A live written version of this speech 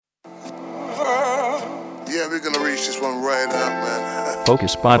Yeah, we're gonna reach this one right up, man.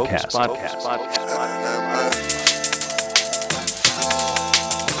 Focus Podcast.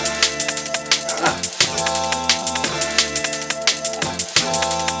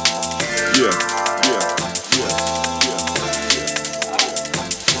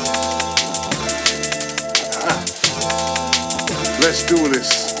 Let's do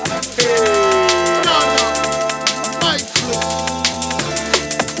this.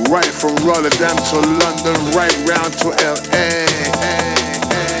 Right from Rotterdam to London, right round to LA.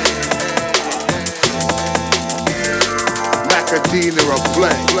 Macadina a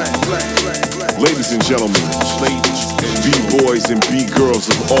blank. Ladies and gentlemen, B-boys and B-girls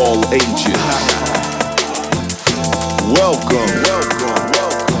of all ages, welcome.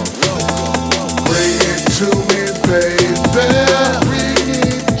 Bring it to me, baby.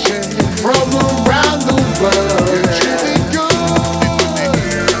 From around the world.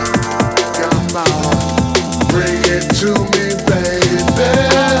 Come on, bring it to me, baby.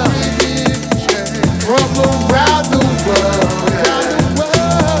 From around the world.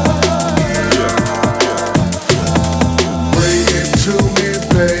 Bring it to me,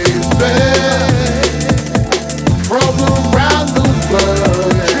 baby. From around the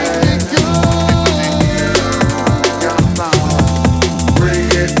world. Come on, bring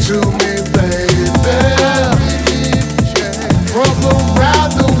it to me, baby. From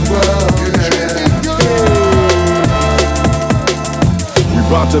around the world. We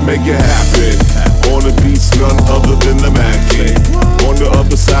about to make it happen. On the beats, none other than the Mac King. On the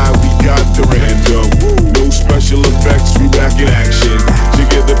other side, we got the random. No special effects, we back in action. To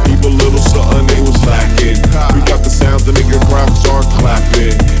give the people a little something they was lacking. We got the sounds that make your crowd start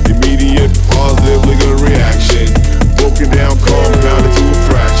clapping. Immediate, positive, look at the reaction. Broken down, compounded to a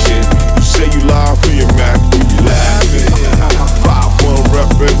fraction. You say you live for your Mac, we be laughing. 5-1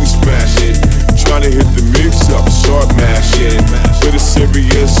 rep and we smash it. Trying to hit the mix up, start mashing. For the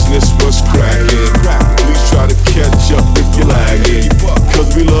seriousness, what's cracking? Please try to catch up if you're lagging. Cause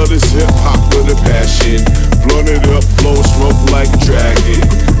we love this hip hop with a passion. Blunt it up, blow smoke like a dragon.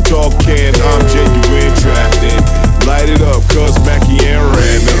 Talk can, I'm genuine drafting. Light it up, cause Mackie and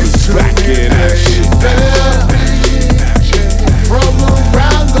Random is back in action. From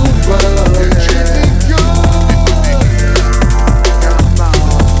around the world. Come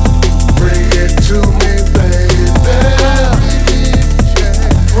on, bring it to me.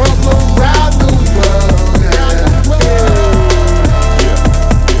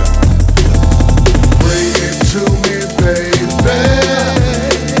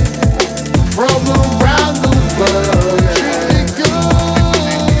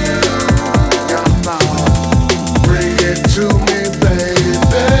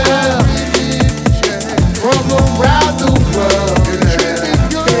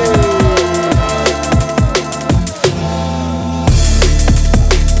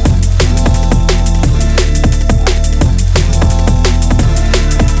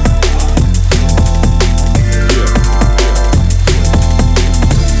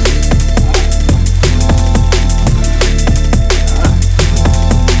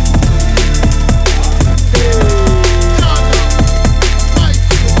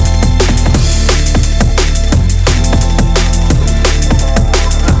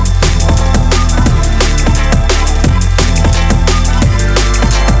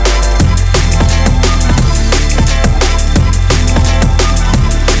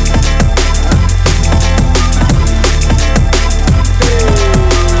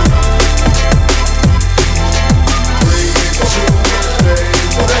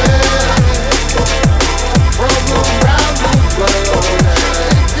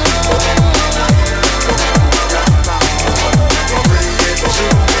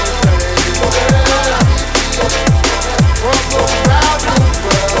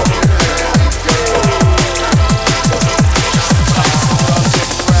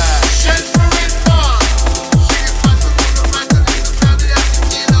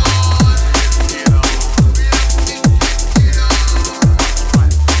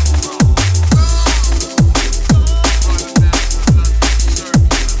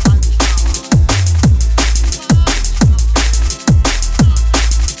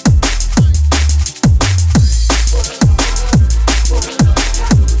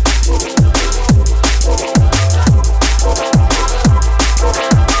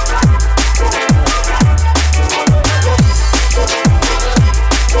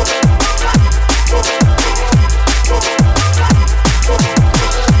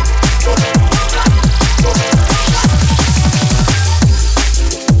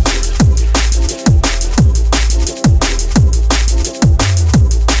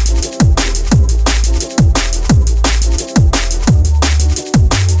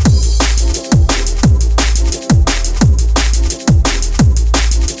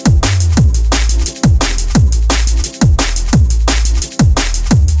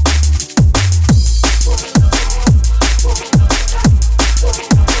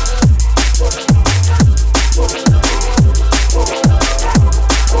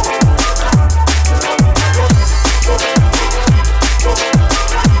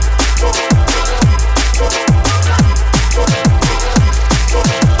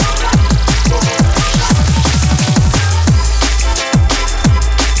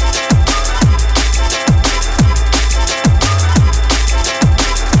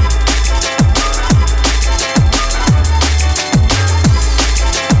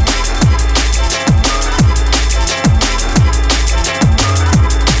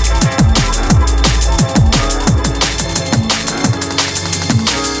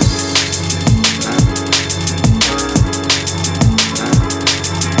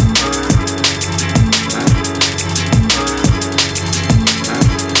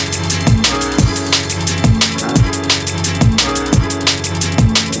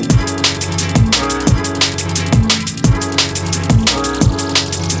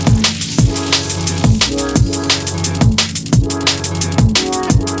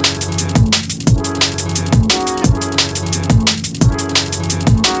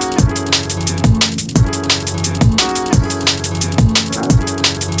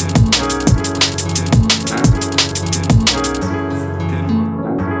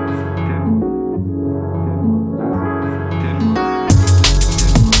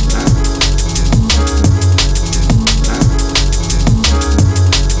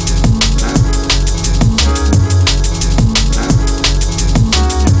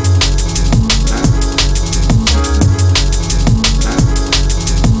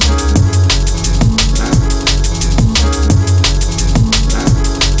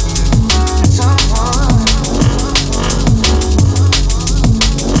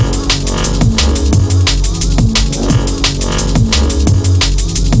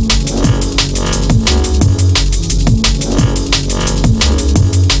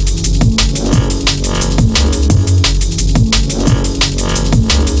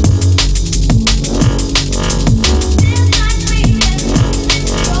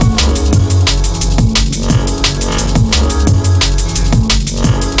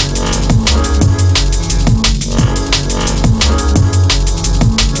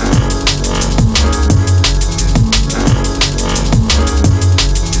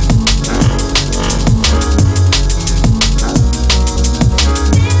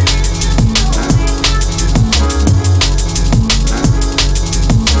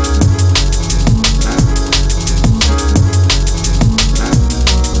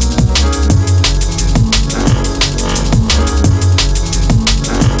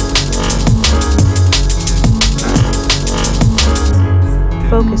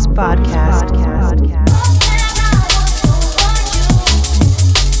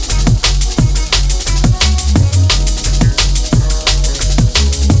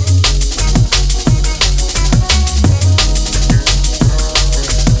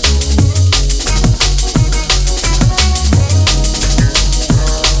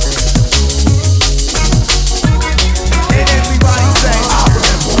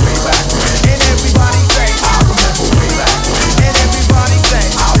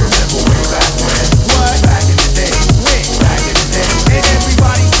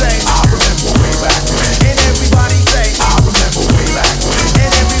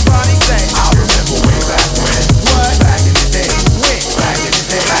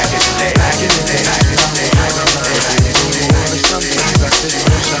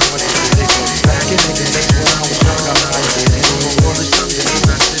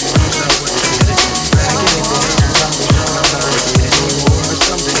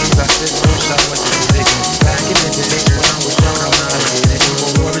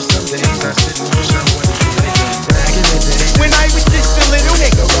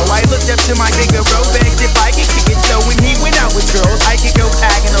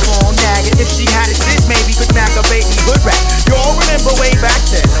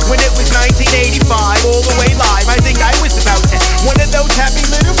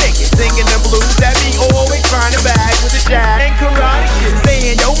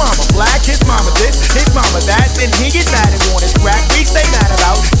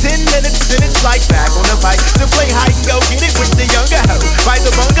 like back on the bike to play hide and go get it with the younger hoe. By the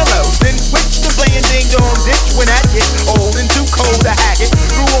bungalow, then switch to playing ding dong ditch when that gets old and too cold to hack it.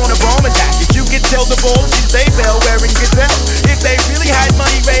 Grew on a bomber jacket, you can tell the bulges they fell wearing gazelles. If they really had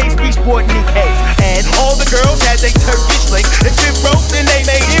money raised, we sport Nikkei. And all the girls had their Turkish link. If it broke, then they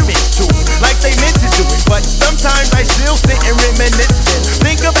made earrings too, like they meant to do it. But sometimes I still sit and reminisce and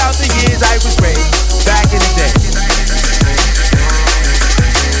think about the years I was raised back in the day.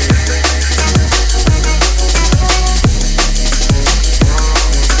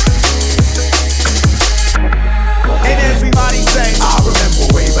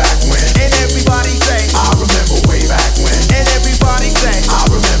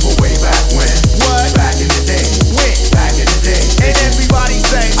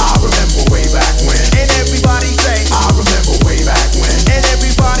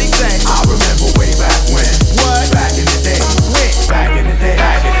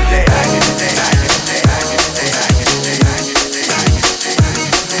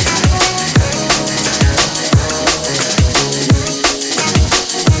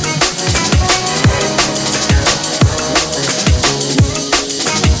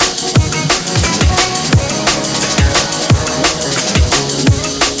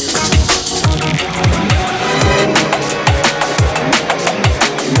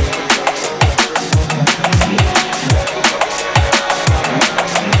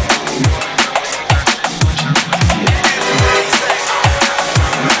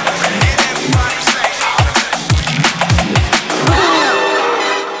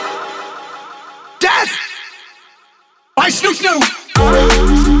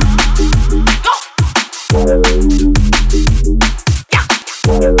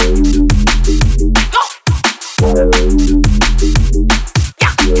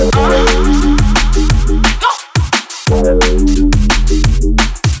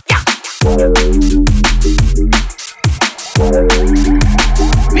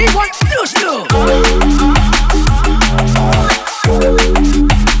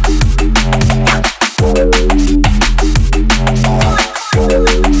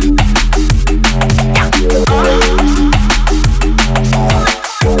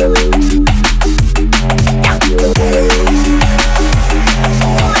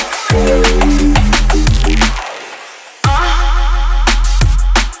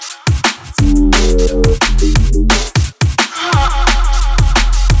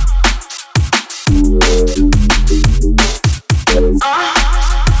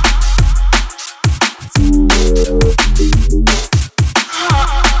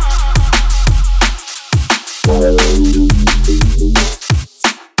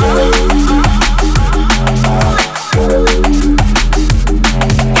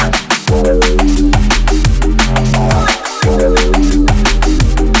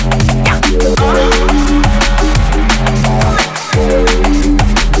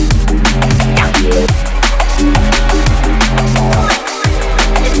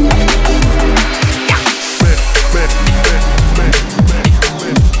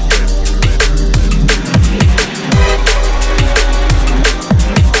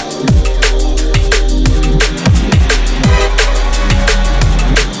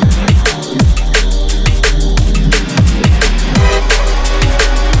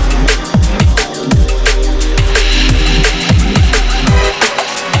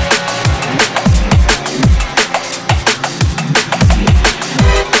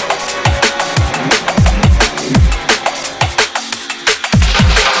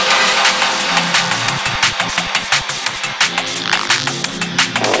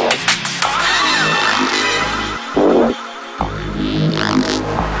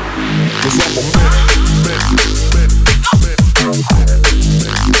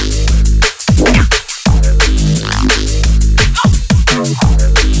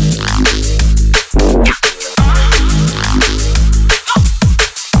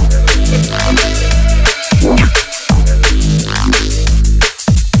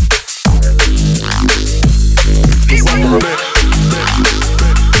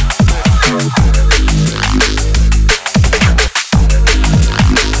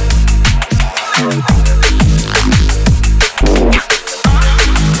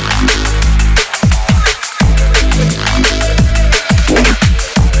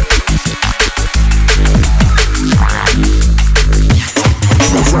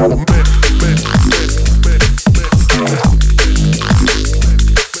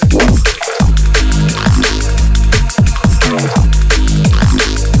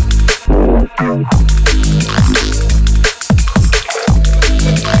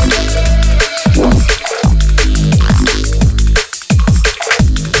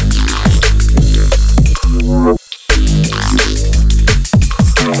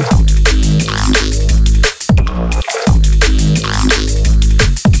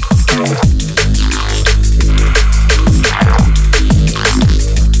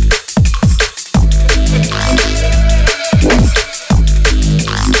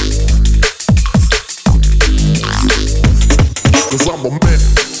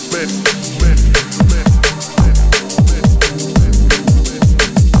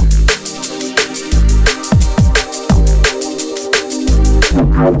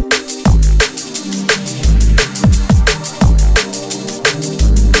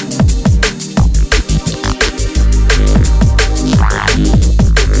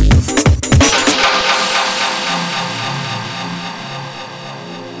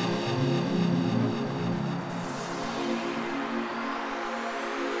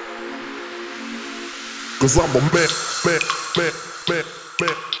 Cause I'm a man.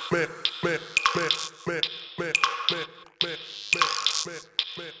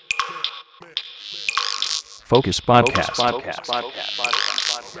 Focus Podcast.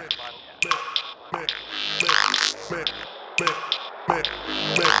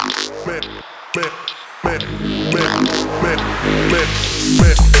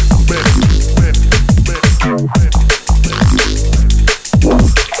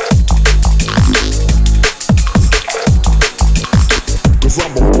 Cause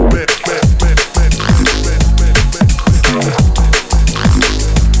I'm a man.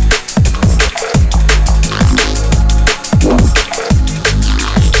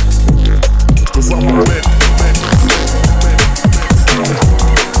 Cause I'm a man.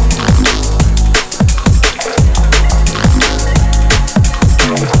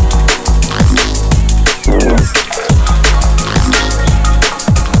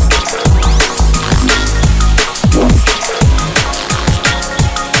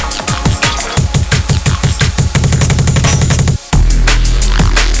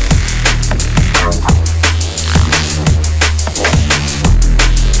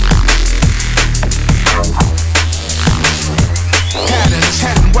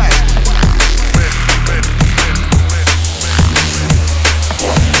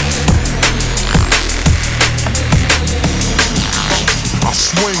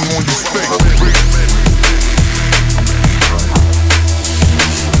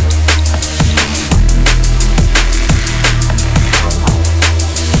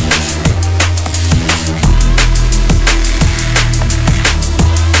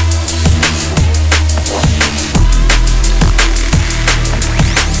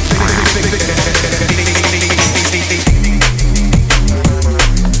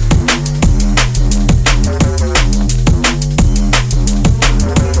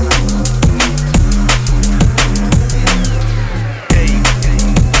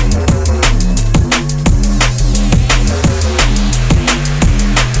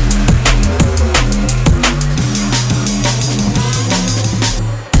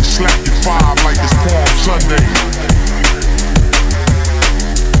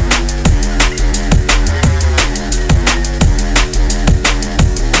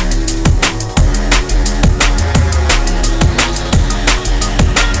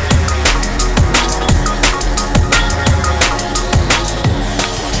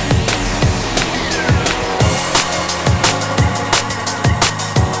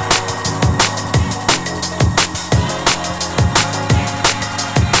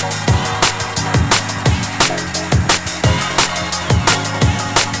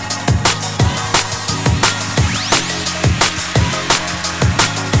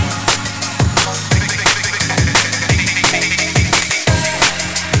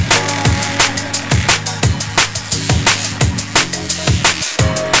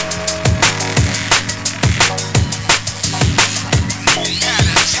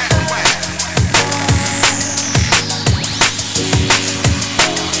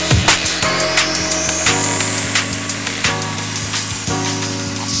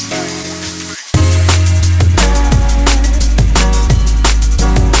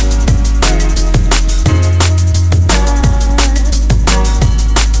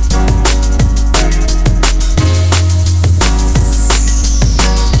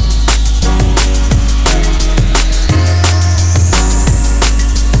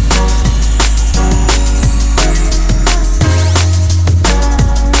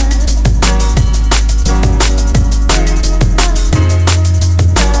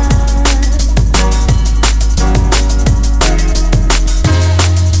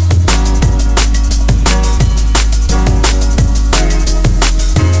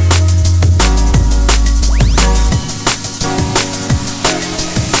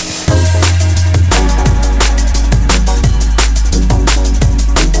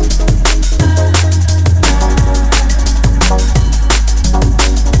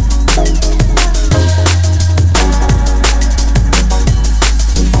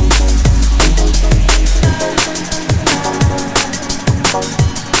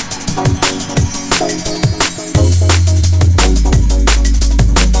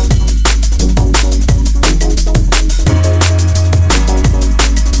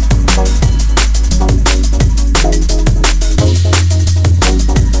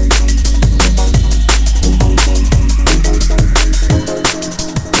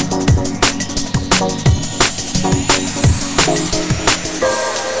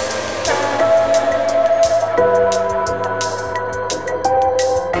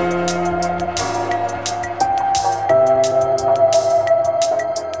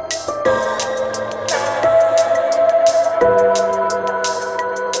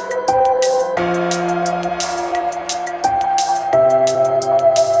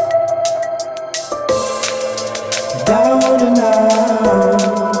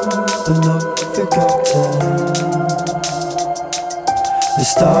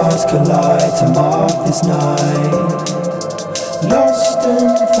 stars collide to mark this night. Lost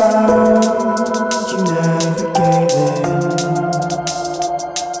and found, you never gave in.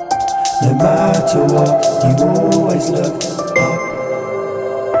 No matter what, you always looked up.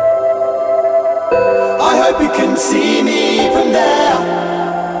 I hope you can see me from there,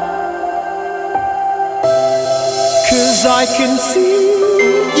 'cause I can see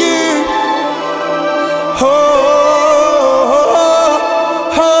you. Oh, oh,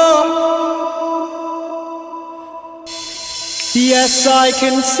 oh. Yes, I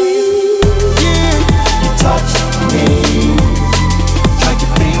can see you. You touched me, tried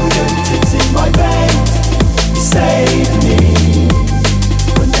your fingertips in my veins. You saved me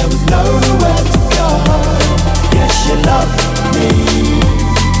when there was nowhere to go. Yes, you loved me,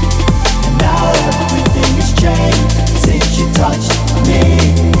 and now everything has changed since you touched me.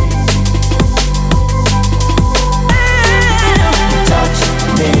 You touched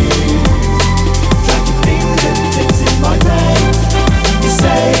me, tried your fingertips in my veins. You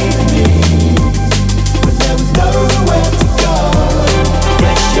saved me when there was nowhere to go.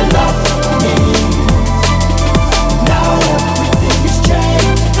 Yes, you loved me, and now everything has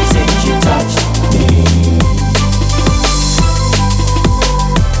changed since you touched me.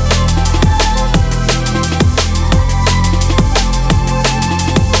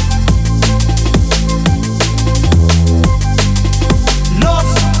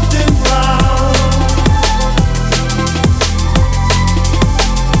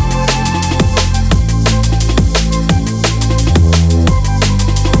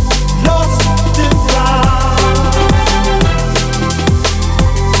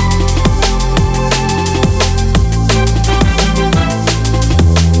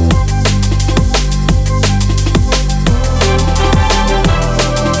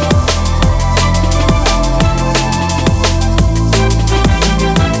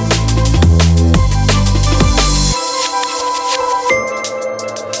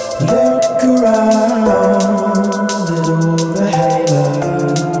 Look around at all the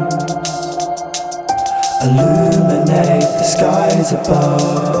halos illuminate the skies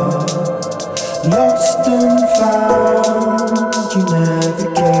above. Lost and found, you never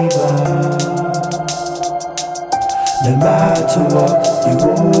gave up. No matter what, you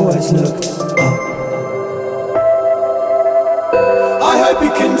always looked up. I hope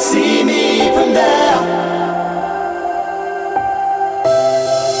you can see me from there,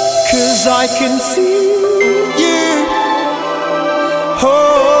 'cause I can see you. Oh,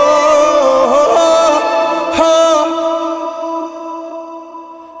 oh, oh.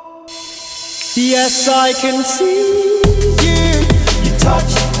 Yes, I can see you. You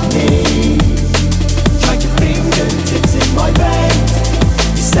touched me, tried your fingertips in my veins.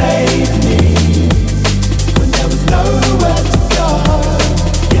 You saved me when there was nowhere to go.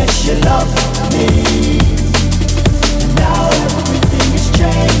 Yes, you loved me, and now everything has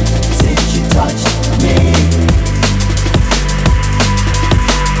changed since you touched me.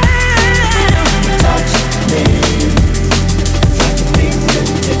 You touched me, tried your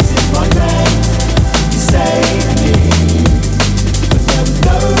fingertips in my veins. You saved me when there was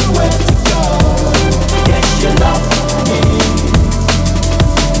nowhere to go. Yes, you loved me,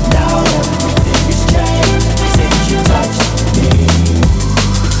 now everything has changed since you touched me.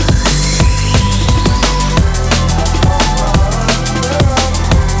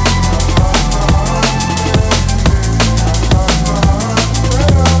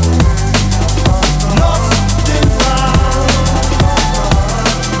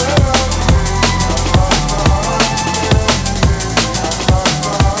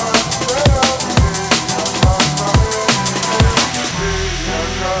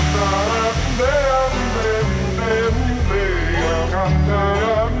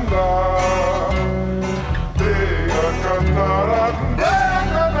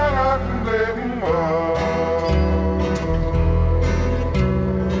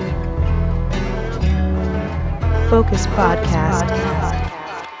 Focus Podcast.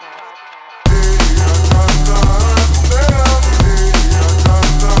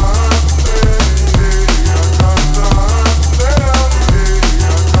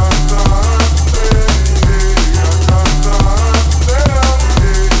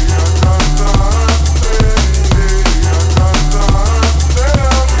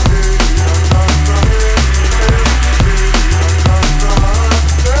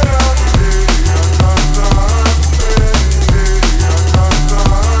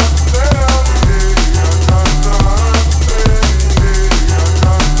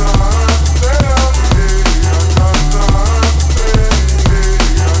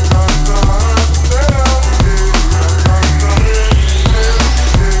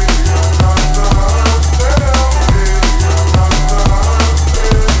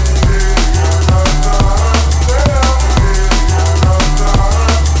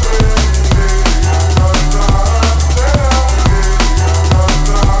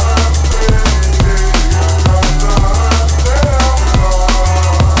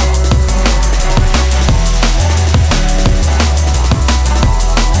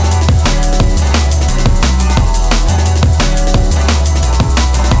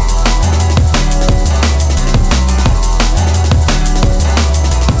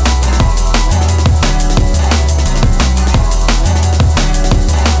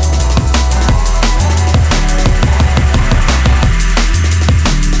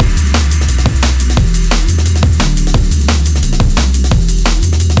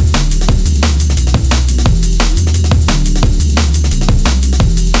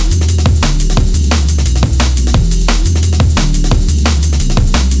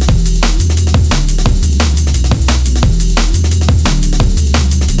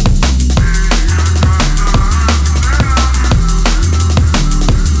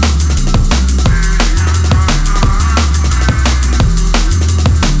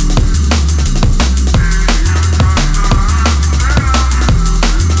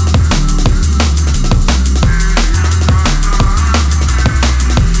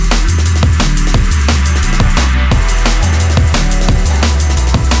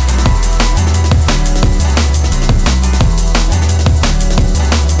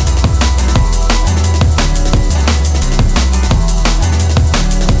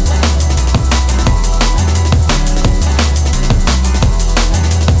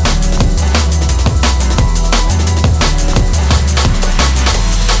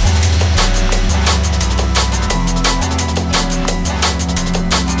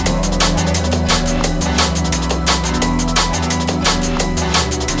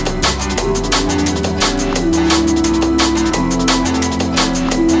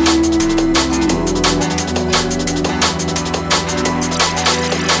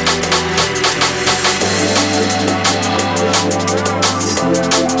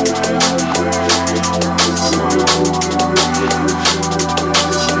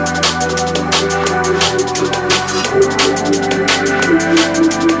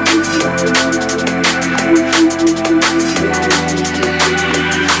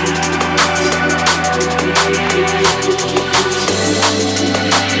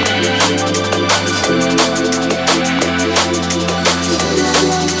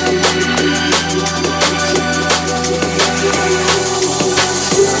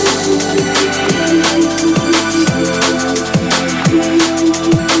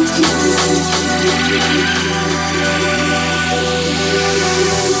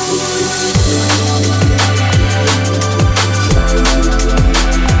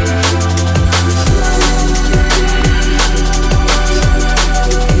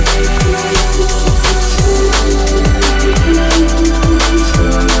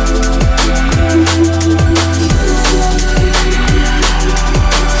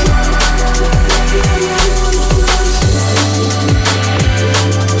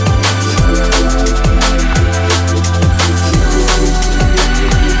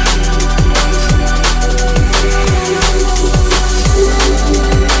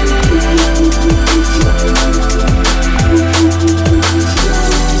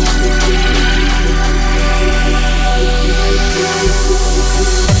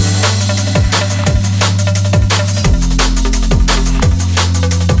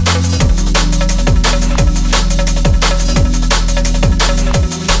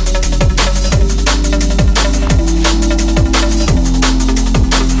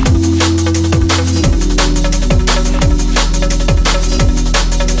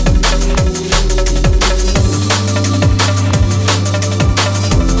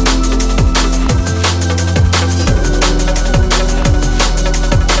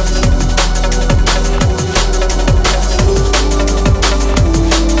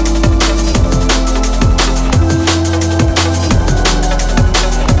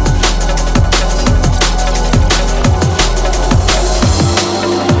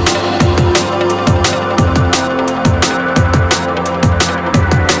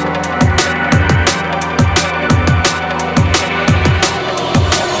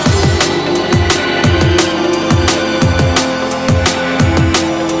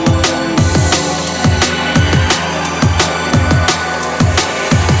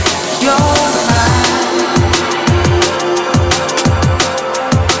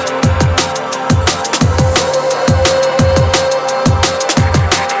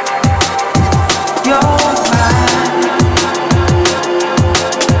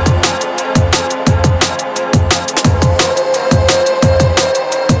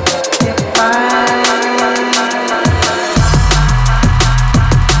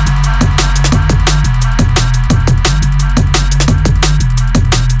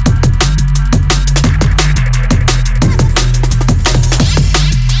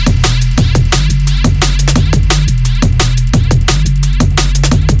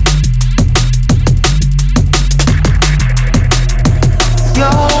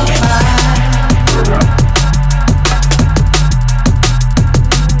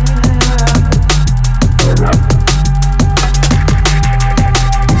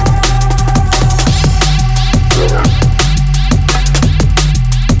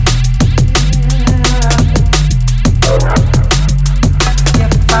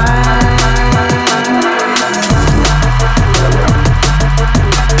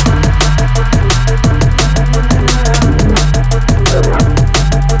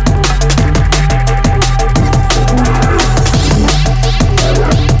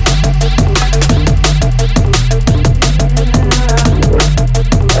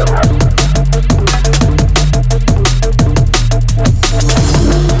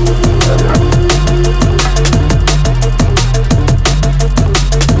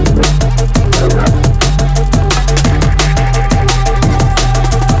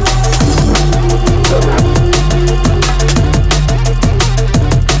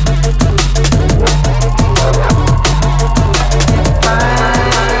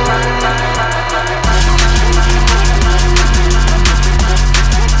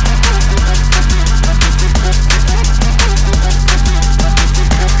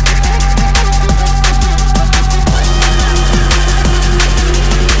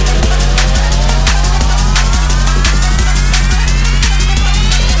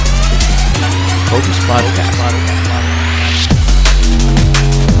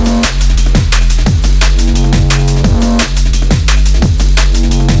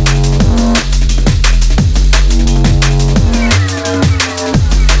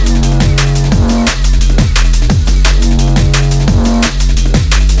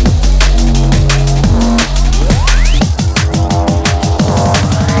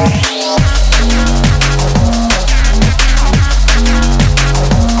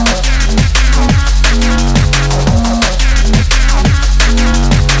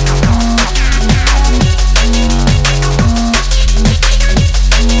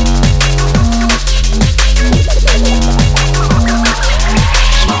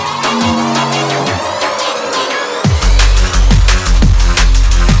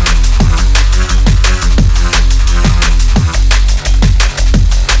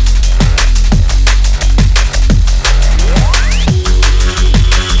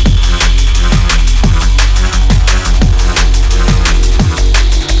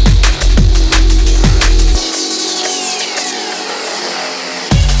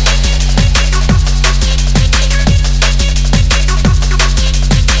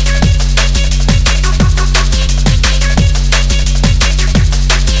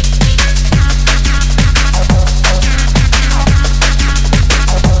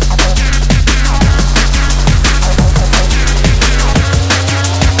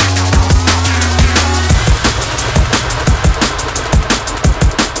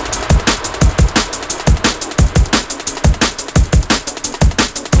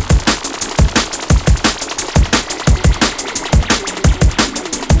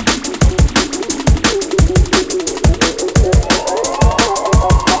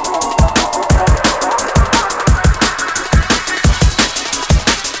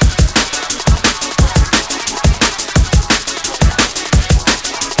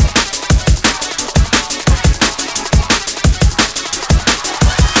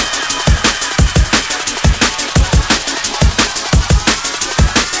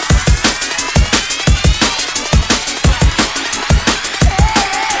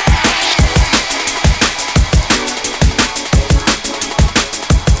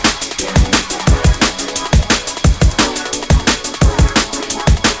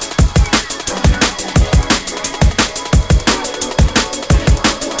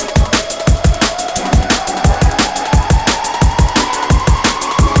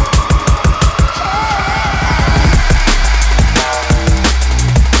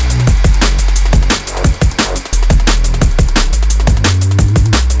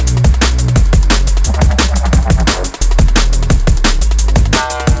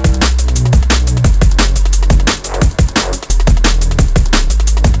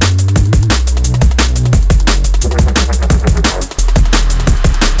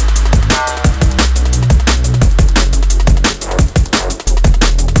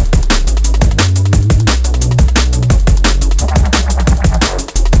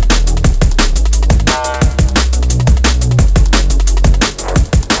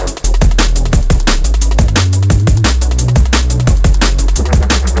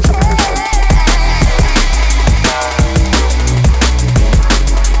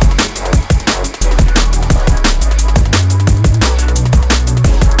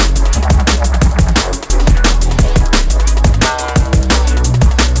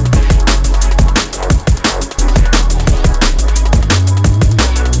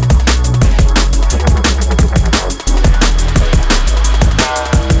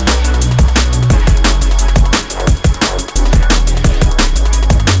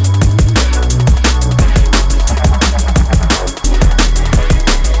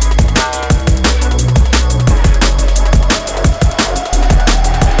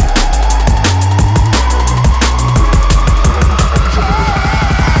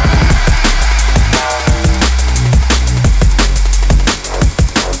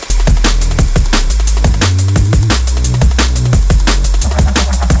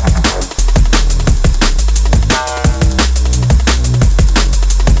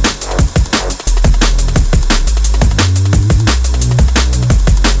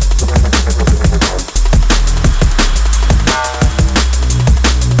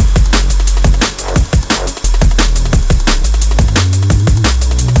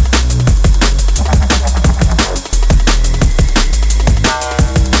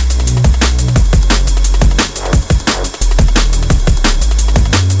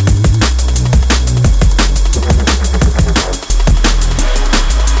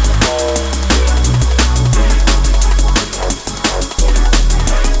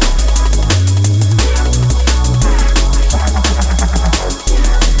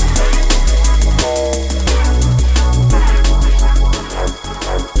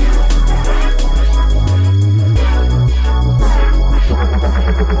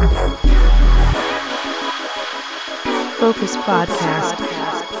 Focus Podcast.